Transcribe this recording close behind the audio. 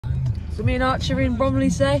So me and Archer are in Bromley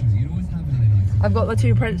today. I've got my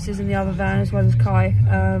 2 apprentices in the other van as well as Kai.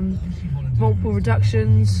 Multiple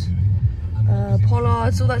reductions,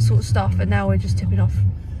 pollards, all that sort of stuff, and now we're just tipping off.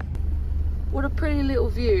 What a pretty little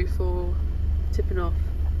view for tipping off.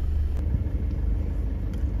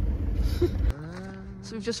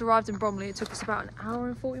 So we've just arrived in Bromley. It took us about an hour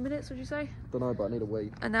and 40 minutes, would you say? Don't know, but I need a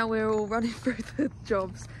wee. And now we're all running through the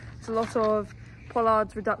jobs. It's a lot of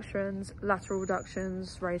pollards reductions, lateral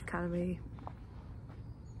reductions, raised canopy,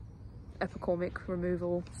 epicormic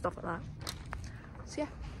removal, stuff like that. So yeah.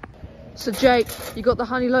 So Jake, you got the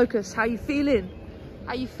honey locust. How you feeling?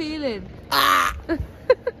 How you feeling? Ah!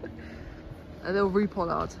 A little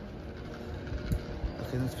repollard. I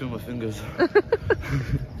can just feel my fingers.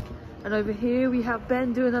 And over here we have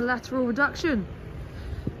Ben doing a lateral reduction.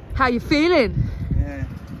 How you feeling?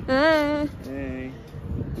 Yeah. Hey.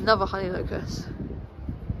 Another honey locust.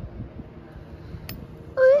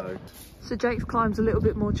 So Jake's climb's a little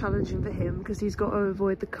bit more challenging for him because he's got to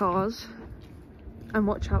avoid the cars and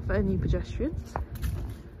watch out for any pedestrians.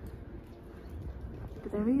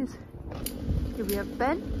 But there he is. Here we have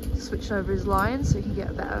Ben switching over his line so he can get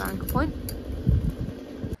a better anchor point.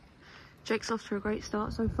 Jake's off to a great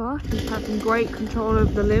start so far. He's having great control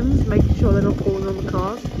over the limbs, making sure they're not falling on the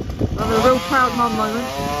cars. Having a real proud mum moment.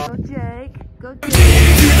 Go Jake, go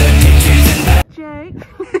Jake. Jake.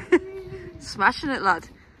 Smashing it, lad.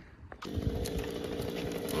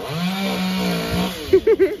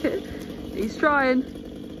 He's trying.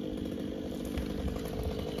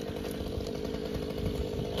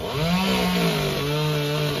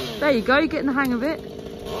 There you go, you're getting the hang of it.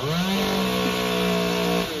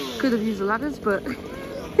 Could have used the ladders, but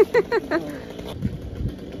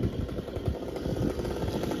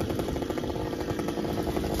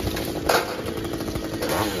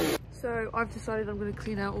so I've decided I'm going to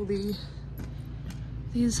clean out all the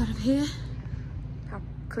inside of here.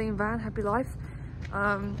 Clean van, happy life.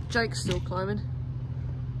 Jake's still climbing.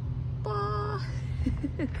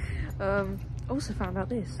 Also found out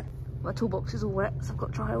this. My toolbox is all wet, so I've got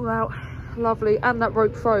to try it all out. Lovely, and that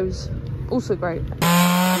rope froze. Also great. Look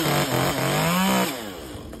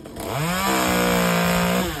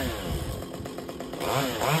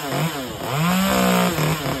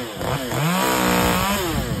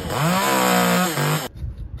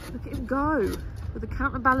at him go with a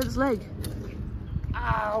counterbalanced leg.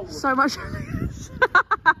 Ow! So much.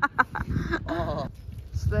 Oh.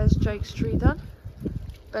 So there's Jake's tree done.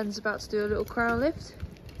 Ben's about to do a little crown lift.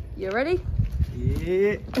 You ready?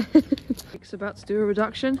 Yeah. Jake's about to do a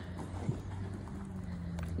reduction.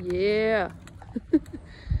 Yeah.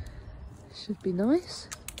 Should be nice.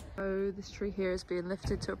 So this tree here is being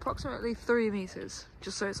lifted to approximately 3 meters,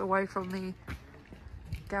 just so it's away from the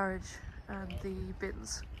garage and the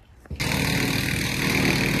bins.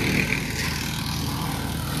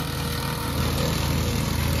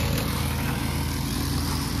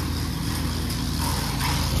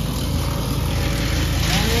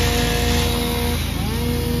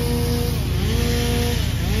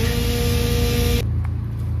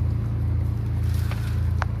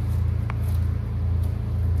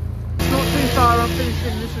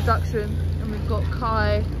 Finishing this reduction, and we've got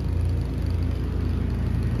Kai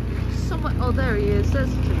somewhere. Oh, there he is.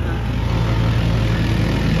 There's the timber.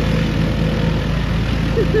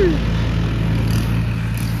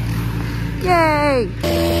 Yay!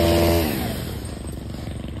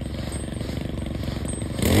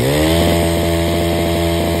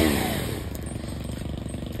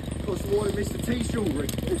 Got some water, Mr. T strawberry.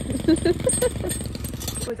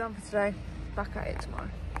 We're done for today. Back at it tomorrow.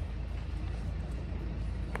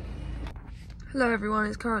 Hello everyone,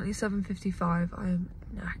 it's currently 7:55. I am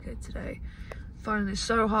knackered today. Finding it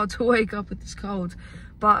so hard to wake up with this cold.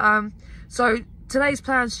 But so today's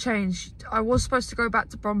plans changed. I was supposed to go back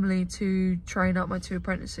to Bromley to train up my 2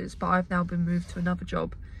 apprentices, but I've now been moved to another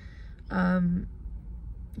job.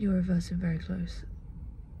 You're reversing very close.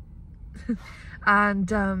 And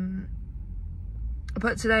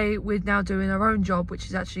but today we're now doing our own job, which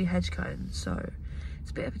is actually hedge cutting, so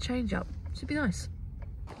it's a bit of a change up. Should be nice.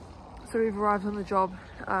 So we've arrived on the job.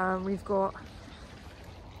 We've got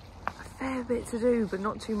a fair bit to do, but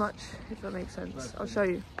not too much, if that makes sense. I'll show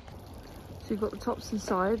you. So you've got the tops and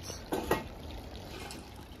sides.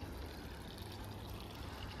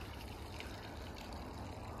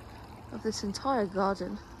 Of this entire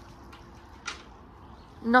garden.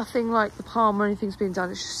 Nothing like the palm or anything's being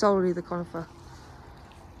done, it's just solely the conifer.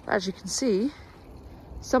 But as you can see,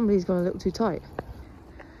 somebody's gone a little too tight.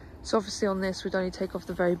 So obviously on this we'd only take off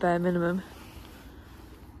the very bare minimum.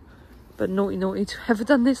 But naughty to have ever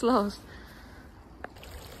done this last.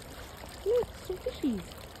 Look, some fishies.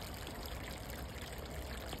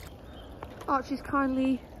 Archie's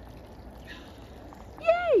kindly...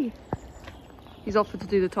 Yay! He's offered to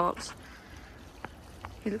do the tops.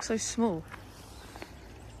 He looks so small.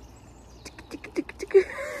 It's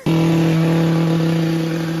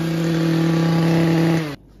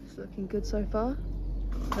looking good so far.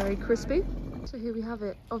 Very crispy. So here we have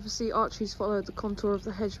it. Obviously Archie's followed the contour of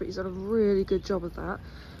the hedge, but he's done a really good job of that.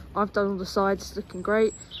 I've done all the sides, looking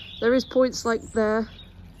great. There is points like there,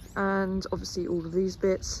 and obviously all of these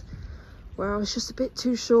bits where I was just a bit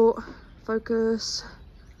too short focus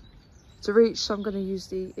to reach, so I'm going to use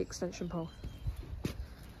the extension pole.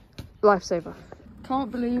 Lifesaver. Can't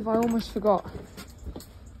believe I almost forgot.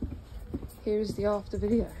 Here is the after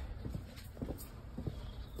video.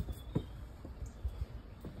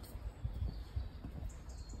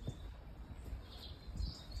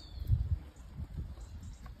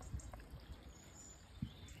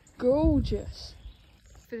 Gorgeous.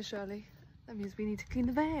 Finish early. That means we need to clean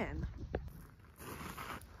the van.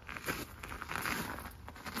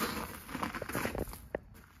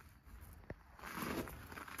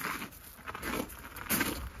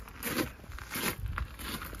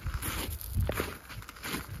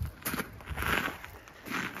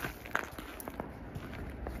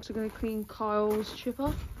 So going to clean Kyle's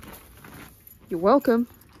chipper. You're welcome.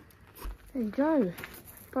 There you go.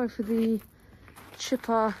 Both for the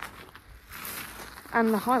chipper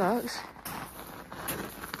and the Hilux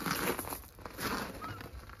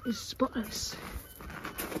is spotless.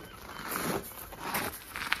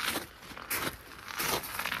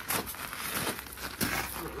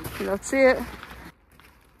 You love to see it.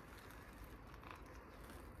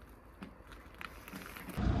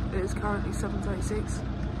 It is currently 7:36.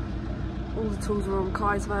 All the tools are on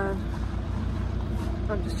Kai's van.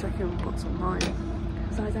 I'm just checking what's on mine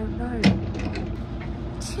because I don't know.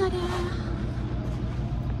 Ta-da!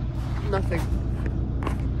 Nothing.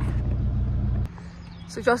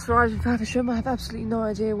 So just arrived in Faversham. I have absolutely no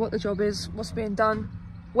idea what the job is, what's being done,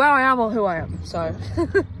 where I am or who I am, so.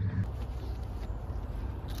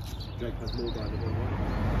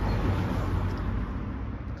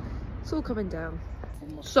 It's all coming down.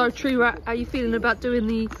 So Tree Rat, how you feeling about doing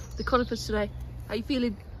the conifers today? How you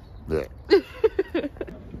feeling? Yeah.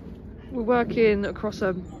 We're working across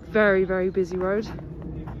a very, very busy road.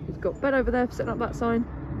 We've got Ben over there for setting up that sign.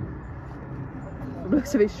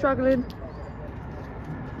 Looks like he's struggling.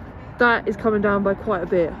 That is coming down by quite a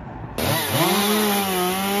bit.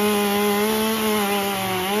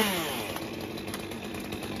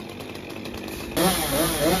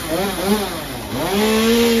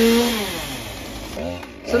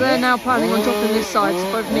 So they're now planning on dropping this side.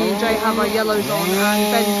 So both me and Jay have our yellows on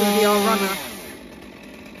and Ben's going to be our runner.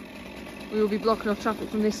 We will be blocking off traffic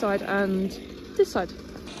from this side and this side.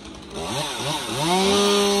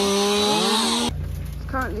 It's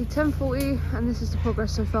currently 10:40 and this is the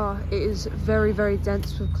progress so far. It is very, very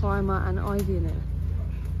dense with climber and ivy in it,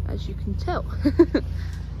 as you can tell.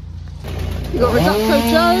 You've got Reducto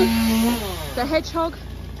Joe, the hedgehog,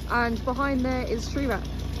 and behind there is Tree Rat.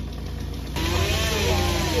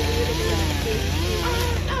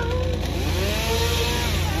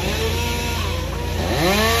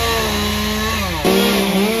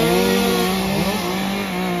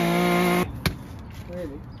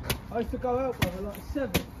 I used to go out by like 7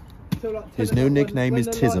 till like 10. His new nickname is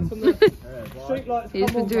Tism.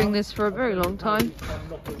 He's been doing this for a very long time.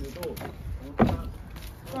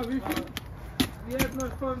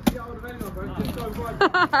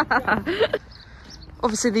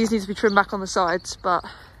 Obviously these need to be trimmed back on the sides, but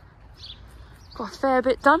got a fair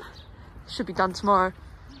bit done. Should be done tomorrow.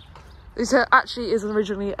 This actually is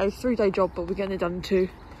originally a 3-day job, but we're getting it done in 2.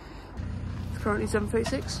 It's currently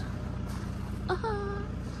 7:36.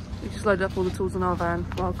 We just loaded up all the tools in our van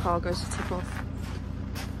while car goes to tip off.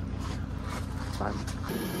 Fun.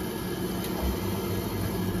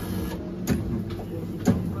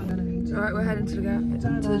 Alright, we're heading to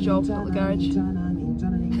the job, not the garage.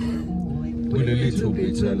 With a little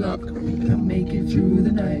bit of luck, we can make it through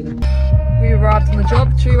the night. We arrived on the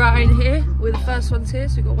job. Tree Rat ain't here. We're the first ones here,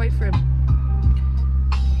 so we've got to wait for him.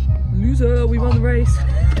 Loser, we won the race.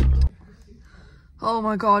 Oh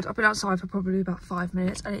my god, I've been outside for probably about 5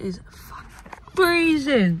 minutes and it is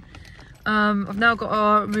freezing. I've now got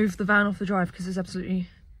to move the van off the drive because there's absolutely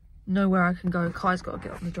nowhere I can go. Kai's got to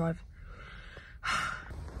get on the drive.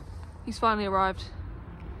 He's finally arrived.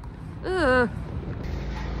 Ugh.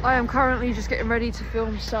 I am currently just getting ready to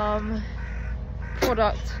film some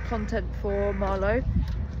product content for Marlowe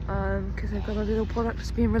because they've got a little product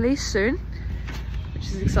that's being released soon, which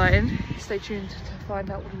is exciting. Stay tuned to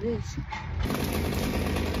find out what it is.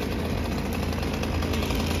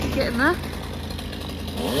 Getting there.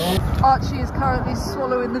 Archie is currently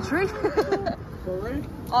swallowing the tree. Sorry?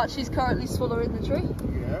 Archie's currently swallowing the tree.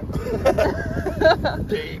 Yeah.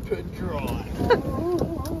 Deep and dry.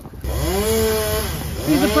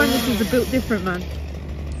 These apprentices are built different, man.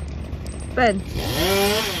 Ben.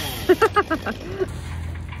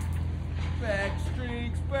 Back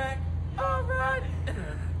streets back. Alright.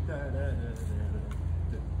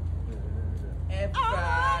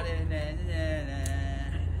 Everybody.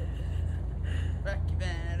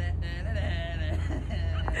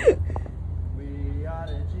 We are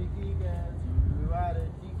the cheeky girls. You are the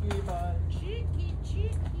cheeky boy. Cheeky,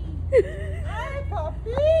 cheeky. Hi,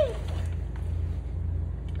 puppy.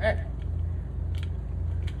 Hey.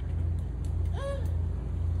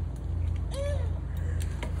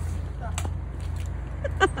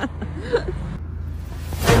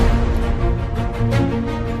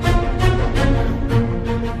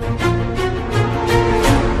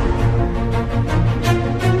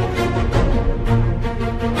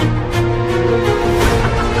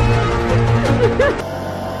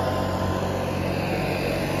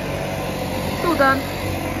 It's all done.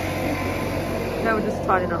 Now we're just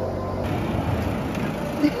tidying up.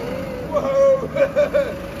 Whoa.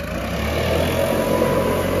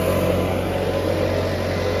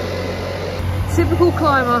 Typical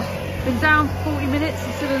climber. Been down for 40 minutes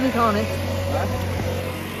and still in his harness.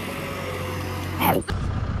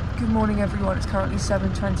 Good morning everyone, it's currently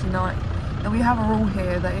 7:29. And we have a rule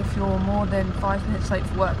here that if you're more than 5 minutes late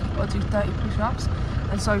for work, you've got to do 30 push-ups.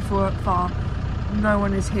 And so far, no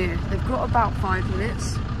one is here. They've got about 5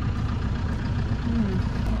 minutes.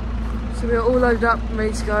 So we're all loaded up and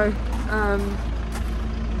ready to go.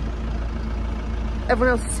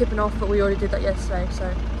 Everyone else is tipping off, but we already did that yesterday,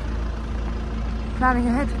 so planning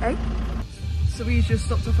ahead, eh? So we just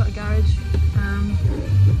stopped off at a garage.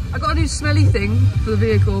 I got a new smelly thing for the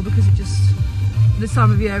vehicle because it just, this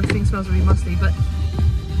time of year everything smells really musty, but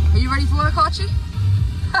are you ready for work, Archie?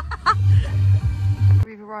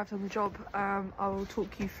 We've arrived on the job. I will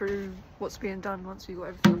talk you through what's being done once we've got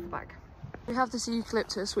everything off the back. We have this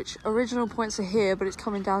eucalyptus, which original points are here, but it's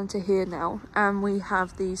coming down to here now. And we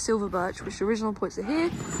have the silver birch, which original points are here,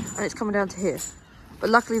 and it's coming down to here. But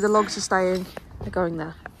luckily the logs are staying, they're going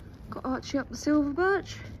there. Got Archie up the silver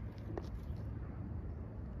birch.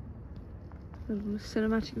 A little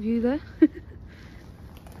cinematic view there.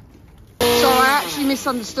 So I actually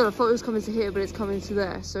misunderstood. I thought it was coming to here, but it's coming to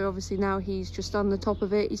there. So obviously now he's just done the top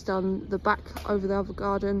of it. He's done the back over the other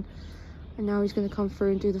garden. And now he's going to come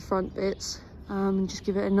through and do the front bits. And just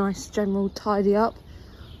give it a nice general tidy up.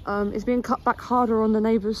 It's being cut back harder on the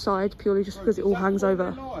neighbour's side, purely just because it all hangs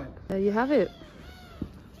over. There you have it.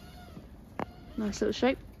 Nice little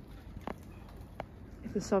shape.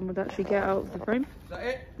 If the sun would actually get out of the frame. Is that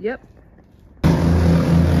it? Yep.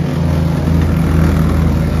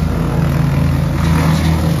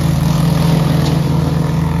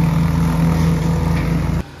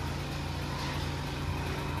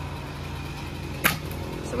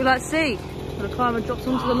 So we like to see when a climber drops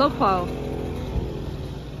onto the log pile.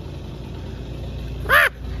 Ah!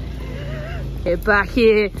 Get back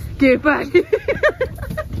here! Get back here!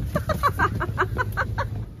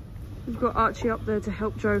 We've got Archie up there to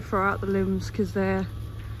help Joe throw out the limbs because they're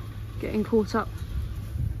getting caught up.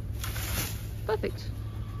 Perfect.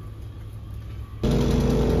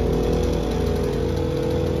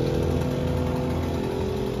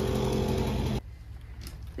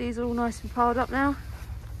 These are all nice and piled up now.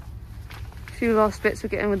 A few last bits we're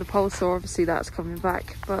getting with the pole saw, obviously that's coming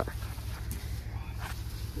back, but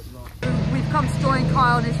we've come to join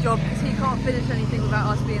Kai on his job because he can't finish anything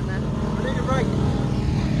without us being there. I need a break.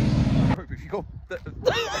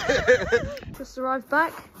 Just arrived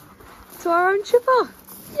back to our own chipper.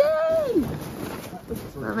 Yay!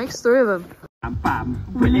 That makes 3 of them. Bam bam,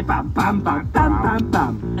 willy bam bam bam bam bam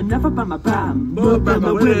bam. Another bam a bam. More bam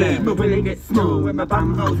a willy, my willy gets small when my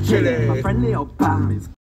bam goes chilly. My friendly old bam is